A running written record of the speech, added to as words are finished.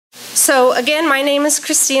So again, my name is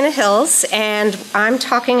Christina Hills, and I'm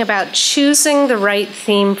talking about choosing the right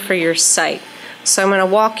theme for your site. So I'm going to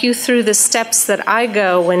walk you through the steps that I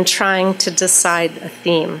go when trying to decide a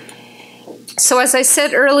theme. So as I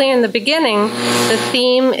said earlier in the beginning, the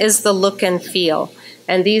theme is the look and feel.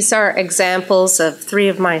 And these are examples of 3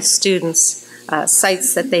 of my students'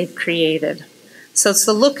 sites that they've created. So it's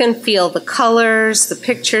the look and feel, the colors, the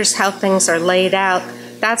pictures, how things are laid out.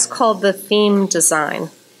 That's called the theme design.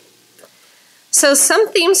 So some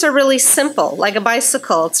themes are really simple, like a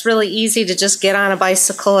bicycle. It's really easy to just get on a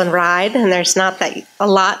bicycle and ride, and there's not a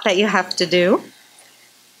lot that you have to do.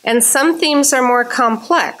 And some themes are more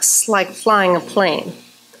complex, like flying a plane.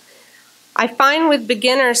 I find with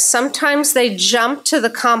beginners, sometimes they jump to the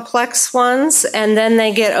complex ones and then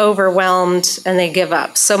they get overwhelmed and they give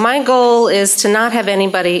up. So my goal is to not have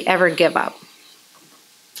anybody ever give up.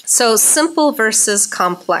 So simple versus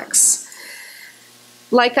complex.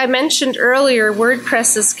 Like I mentioned earlier,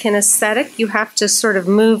 WordPress is kinesthetic. You have to sort of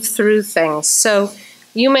move through things. So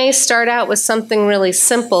you may start out with something really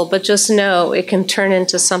simple, but just know it can turn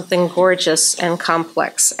into something gorgeous and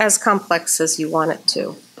complex as you want it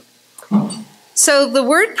to. So the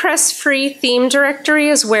WordPress free theme directory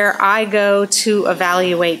is where I go to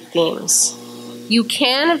evaluate themes. You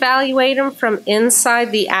can evaluate them from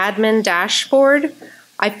inside the admin dashboard.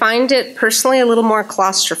 I find it personally a little more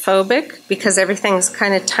claustrophobic because everything's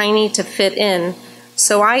kind of tiny to fit in.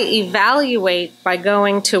 So I evaluate by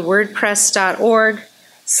going to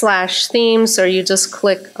wordpress.org/themes, or you just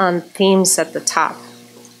click on themes at the top.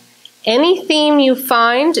 Any theme you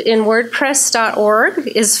find in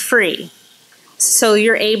wordpress.org is free, so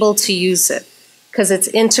you're able to use it because it's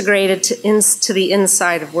integrated to the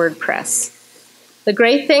inside of WordPress. The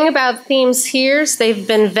great thing about themes here is they've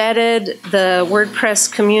been vetted. The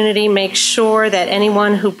WordPress community makes sure that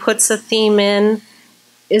anyone who puts a theme in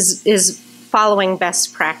is following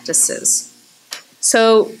best practices.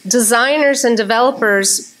 So designers and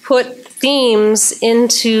developers put themes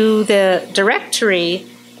into the directory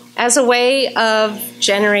as a way of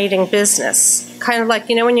generating business. Kind of like,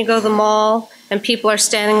 you know, when you go to the mall and people are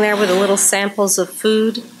standing there with the little samples of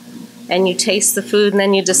food, and you taste the food and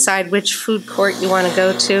then you decide which food court you want to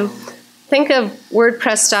go to. Think of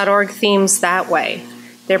WordPress.org themes that way.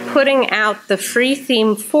 They're putting out the free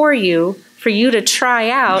theme for you to try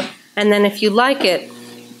out, and then if you like it,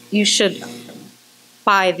 you should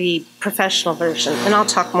buy the professional version, and I'll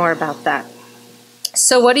talk more about that.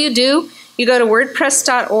 So what do? You go to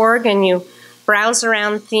WordPress.org and you browse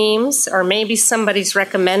around themes, or maybe somebody's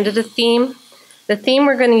recommended a theme. The theme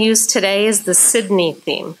we're going to use today is the Sydney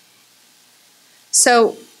theme.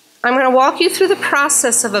 So I'm going to walk you through the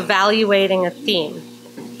process of evaluating a theme.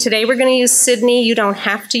 Today we're going to use Sydney. You don't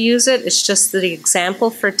have to use it. It's just the example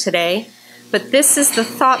for today. But this is the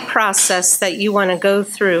thought process that you want to go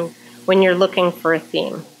through when you're looking for a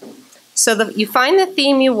theme. So you find the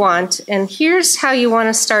theme you want, and here's how you want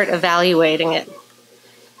to start evaluating it.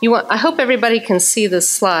 I hope everybody can see this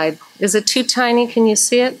slide. Is it too tiny? Can you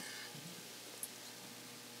see it?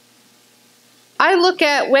 I look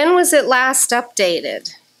at when was it last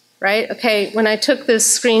updated, right? Okay, when I took this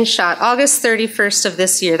screenshot, August 31st of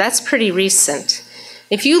this year, that's pretty recent.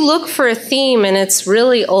 If you look for a theme and it's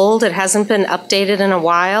really old, it hasn't been updated in a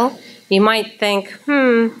while, you might think,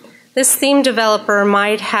 this theme developer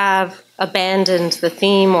might have abandoned the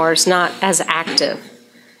theme or is not as active.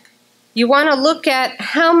 You want to look at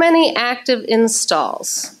how many active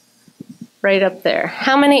installs, right up there.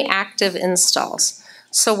 How many active installs?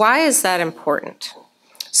 So why is that important?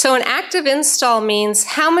 So an active install means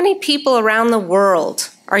how many people around the world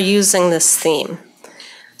are using this theme.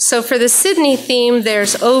 So for the Sydney theme,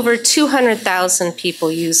 there's over 200,000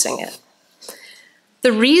 people using it.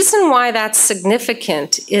 The reason why that's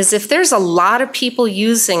significant is if there's a lot of people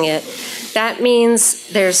using it, that means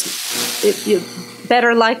there's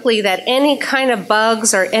better likely that any kind of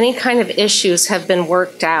bugs or any kind of issues have been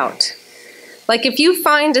worked out. Like if you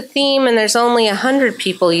find a theme and there's only 100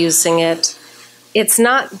 people using it, it's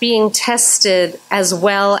not being tested as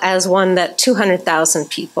well as one that 200,000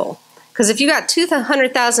 people. Because if you got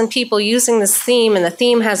 200,000 people using this theme and the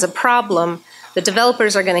theme has a problem, the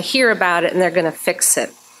developers are going to hear about it and they're going to fix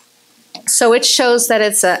it. So it shows that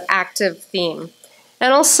it's an active theme.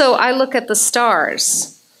 And also I look at the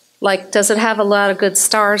stars. Like, does it have a lot of good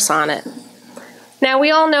stars on it? Now we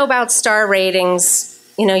all know about star ratings.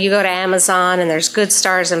 You know, you go to Amazon and there's good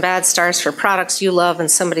stars and bad stars for products you love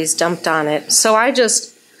and somebody's dumped on it. So I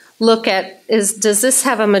just look at, does this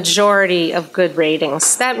have a majority of good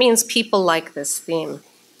ratings? That means people like this theme.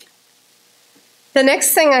 The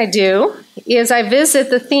next thing I do is I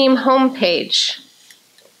visit the theme homepage.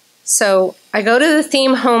 So I go to the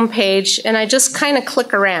theme homepage and I just kind of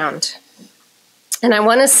click around. And I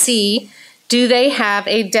want to see, do they have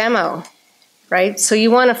a demo, right? So you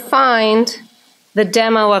want to find the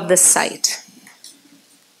demo of the site.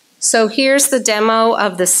 So here's the demo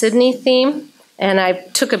of the Sydney theme, and I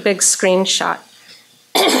took a big screenshot.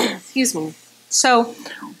 Excuse me. So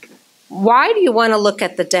why do you want to look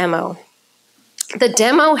at the demo? The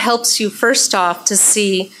demo helps you first off to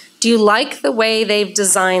see, do you like the way they've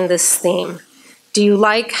designed this theme? Do you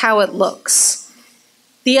like how it looks?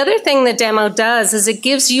 The other thing the demo does is it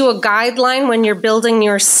gives you a guideline when you're building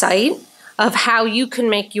your site of how you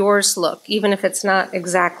can make yours look, even if it's not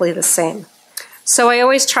exactly the same. So I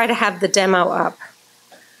always try to have the demo up.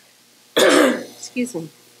 Excuse me.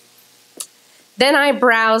 Then I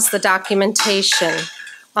browse the documentation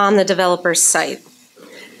on the developer's site.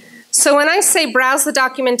 So when I say browse the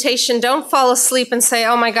documentation, don't fall asleep and say,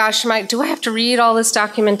 oh my gosh, do I have to read all this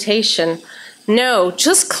documentation? No,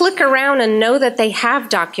 just click around and know that they have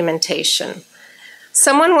documentation.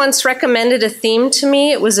 Someone once recommended a theme to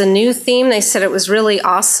me. It was a new theme. They said it was really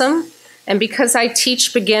awesome. And because I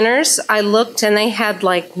teach beginners, I looked and they had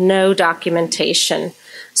like no documentation.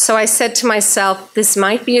 So I said to myself, this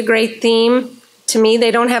might be a great theme. To me,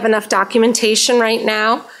 they don't have enough documentation right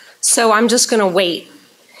now, so I'm just going to wait.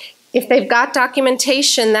 If they've got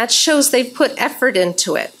documentation, that shows they've put effort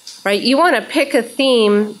into it, right? You want to pick a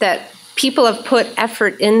theme that people have put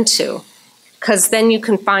effort into, because then you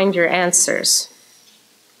can find your answers.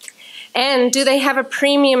 And do they have a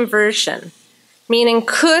premium version? Meaning,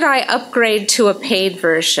 could I upgrade to a paid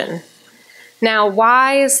version? Now,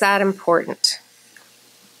 why is that important?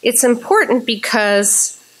 It's important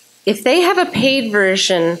because if they have a paid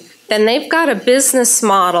version, then they've got a business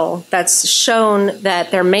model that's shown that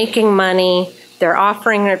they're making money, they're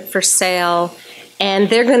offering it for sale, and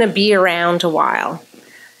they're going to be around a while.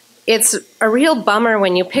 It's a real bummer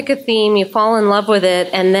when you pick a theme, you fall in love with it,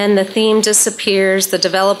 and then the theme disappears, the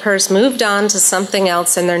developer's moved on to something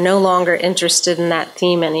else, and they're no longer interested in that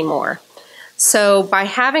theme anymore. So by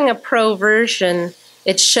having a pro version,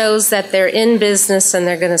 it shows that they're in business and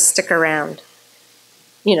they're going to stick around.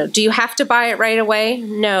 You know, do you have to buy it right away?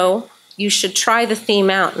 No. You should try the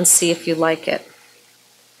theme out and see if you like it.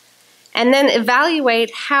 And then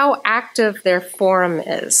evaluate how active their forum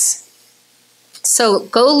is. So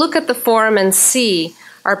go look at the forum and see,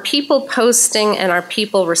 are people posting and are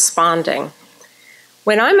people responding?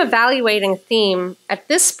 When I'm evaluating a theme, at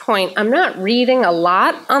this point, I'm not reading a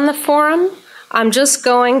lot on the forum. I'm just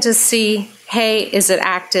going to see, hey, is it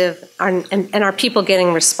active and are people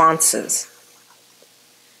getting responses?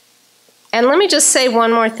 And let me just say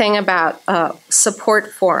one more thing about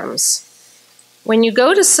support forums. When you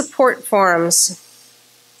go to support forums,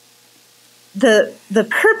 the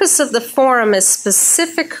purpose of the forum is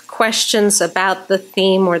specific questions about the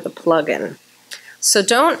theme or the plugin. So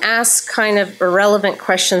don't ask kind of irrelevant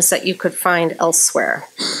questions that you could find elsewhere.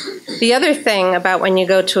 The other thing about when you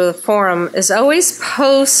go to a forum is always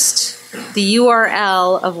post the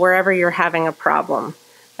URL of wherever you're having a problem.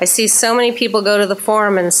 I see so many people go to the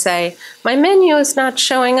forum and say, my menu is not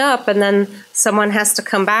showing up, and then someone has to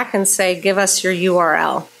come back and say, give us your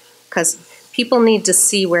URL, because people need to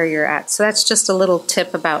see where you're at. So that's just a little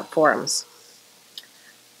tip about forums.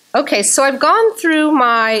 Okay, so I've gone through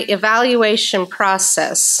my evaluation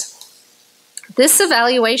process. This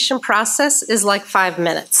evaluation process is like 5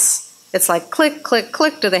 minutes. It's like click, click,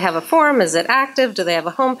 click. Do they have a forum? Is it active? Do they have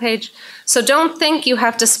a homepage? So don't think you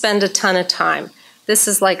have to spend a ton of time. This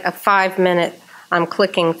is like a 5-minute I'm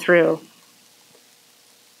clicking through.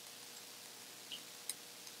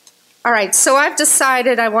 All right, so I've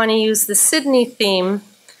decided I want to use the Sydney theme.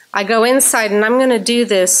 I go inside, and I'm going to do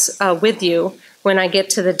this with you when I get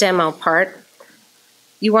to the demo part.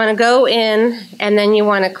 You want to go in, and then you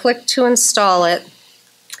want to click to install it,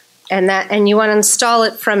 and you want to install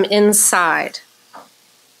it from inside.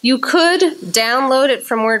 You could download it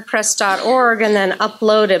from WordPress.org and then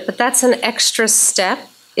upload it, but that's an extra step.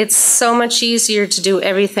 It's so much easier to do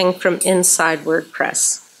everything from inside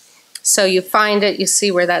WordPress. So you find it, you see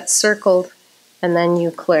where that's circled, and then you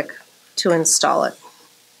click to install it.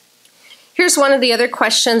 Here's one of the other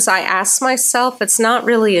questions I ask myself. It's not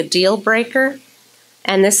really a deal breaker,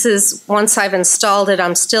 and this is, once I've installed it,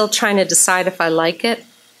 I'm still trying to decide if I like it,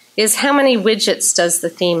 is how many widgets does the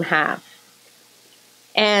theme have?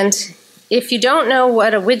 And if you don't know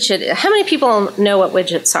what a widget is, how many people know what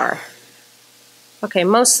widgets are? Okay,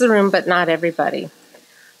 most of the room, but not everybody.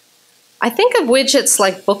 I think of widgets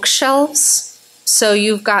like bookshelves. So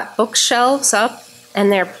you've got bookshelves up,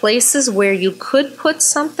 and there are places where you could put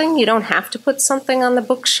something. You don't have to put something on the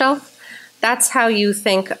bookshelf, That's how you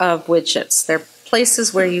think of widgets. They're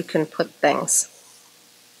places where you can put things.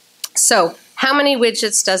 So, how many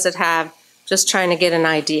widgets does it have? Just trying to get an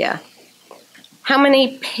idea. How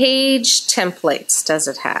many page templates does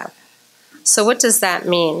it have? So what does that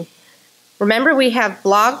mean? Remember, we have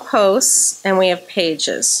blog posts and we have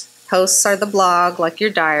pages. Posts are the blog, like your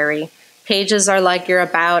diary. Pages are like your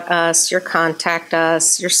About Us, your Contact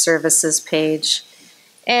Us, your Services page.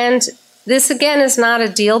 And this, again, is not a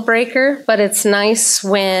deal breaker, but it's nice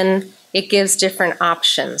when it gives different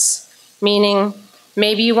options. Meaning,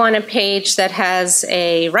 maybe you want a page that has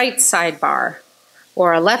a right sidebar,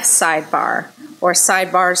 or a left sidebar, or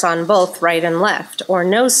sidebars on both right and left, or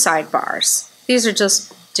no sidebars. These are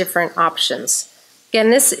just different options. Again,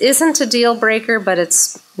 this isn't a deal breaker, but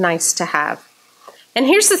it's nice to have. And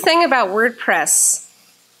here's the thing about WordPress.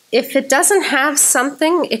 If it doesn't have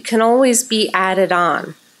something, it can always be added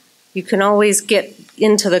on. You can always get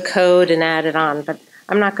into the code and add it on, but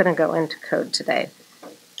I'm not going to go into code today.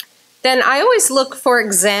 Then I always look for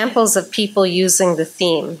examples of people using the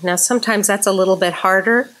theme. Now, sometimes that's a little bit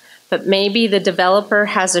harder, but maybe the developer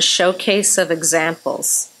has a showcase of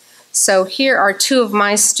examples. So here are two of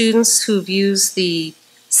my students who've used the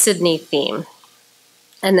Sydney theme.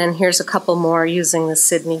 And then here's a couple more using the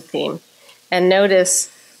Sydney theme. And notice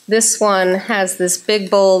this one has this big,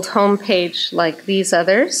 bold homepage like these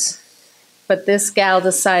others, but this gal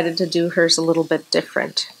decided to do hers a little bit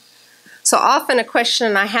different. So often a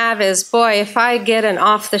question I have is, boy, if I get an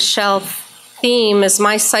off-the-shelf theme, is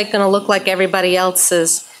my site going to look like everybody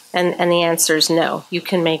else's? And the answer is no. You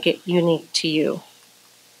can make it unique to you.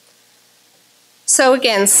 So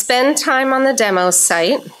again, spend time on the demo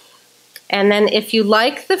site. And then if you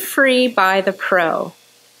like the free, buy the pro.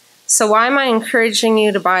 So why am I encouraging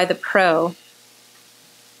you to buy the pro?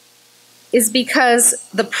 Is because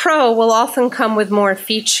the pro will often come with more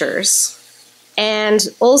features. And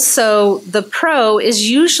also, the pro is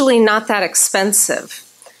usually not that expensive.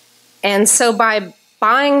 And so by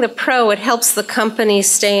buying the pro, it helps the company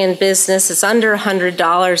stay in business. It's under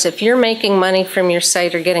 $100. If you're making money from your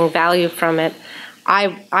site or getting value from it,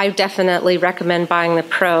 I definitely recommend buying the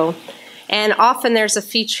pro. And often there's a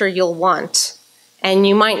feature you'll want. And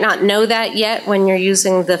you might not know that yet when you're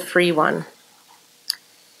using the free one.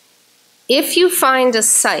 If you find a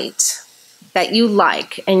site that you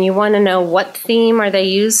like and you want to know what theme are they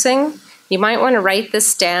using, you might want to write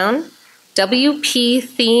this down.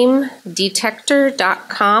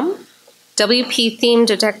 wpthemedetector.com.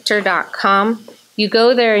 wpthemedetector.com. You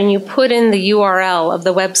go there and you put in the URL of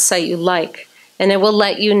the website you like, and it will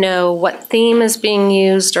let you know what theme is being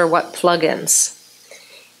used or what plugins.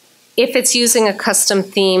 If it's using a custom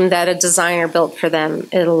theme that a designer built for them,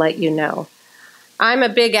 it'll let you know. I'm a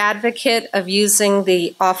big advocate of using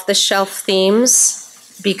the off-the-shelf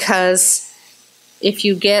themes because if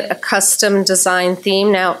you get a custom design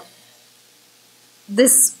theme, now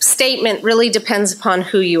this statement really depends upon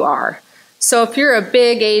who you are. So if you're a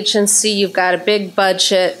big agency, you've got a big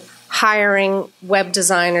budget, hiring web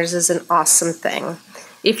designers is an awesome thing.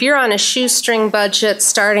 If you're on a shoestring budget,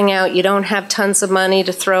 starting out, you don't have tons of money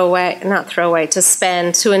to to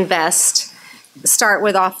spend, to invest, start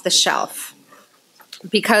with off-the-shelf.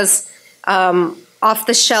 Because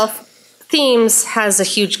off-the-shelf themes has a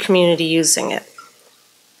huge community using it.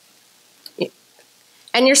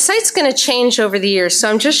 And your site's going to change over the years. So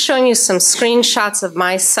I'm just showing you some screenshots of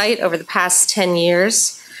my site over the past 10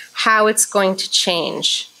 years, how it's going to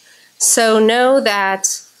change. So know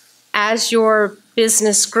that as your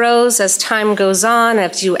business grows, as time goes on,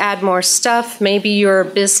 as you add more stuff, maybe your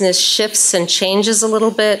business shifts and changes a little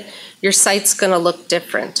bit, your site's going to look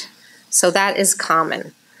different. So that is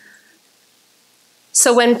common.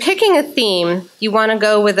 So when picking a theme, you want to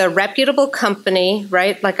go with a reputable company,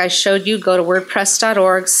 right? Like I showed you, go to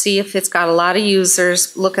wordpress.org, see if it's got a lot of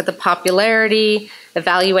users, look at the popularity,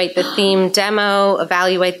 evaluate the theme demo,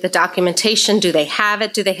 evaluate the documentation. Do they have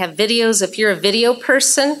it? Do they have videos? If you're a video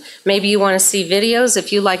person, maybe you want to see videos.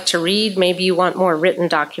 If you like to read, maybe you want more written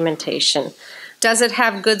documentation. Does it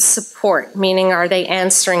have good support? Meaning, are they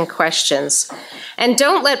answering questions? And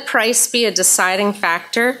don't let price be a deciding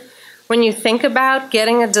factor. When you think about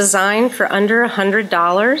getting a design for under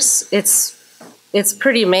 $100, it's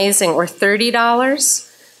pretty amazing, or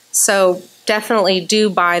 $30. So definitely do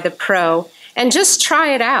buy the pro and just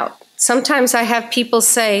try it out. Sometimes I have people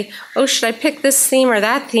say, oh, should I pick this theme or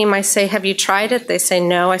that theme? I say, have you tried it? They say,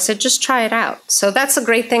 no. I said, just try it out. So that's a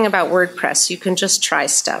great thing about WordPress. You can just try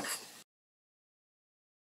stuff.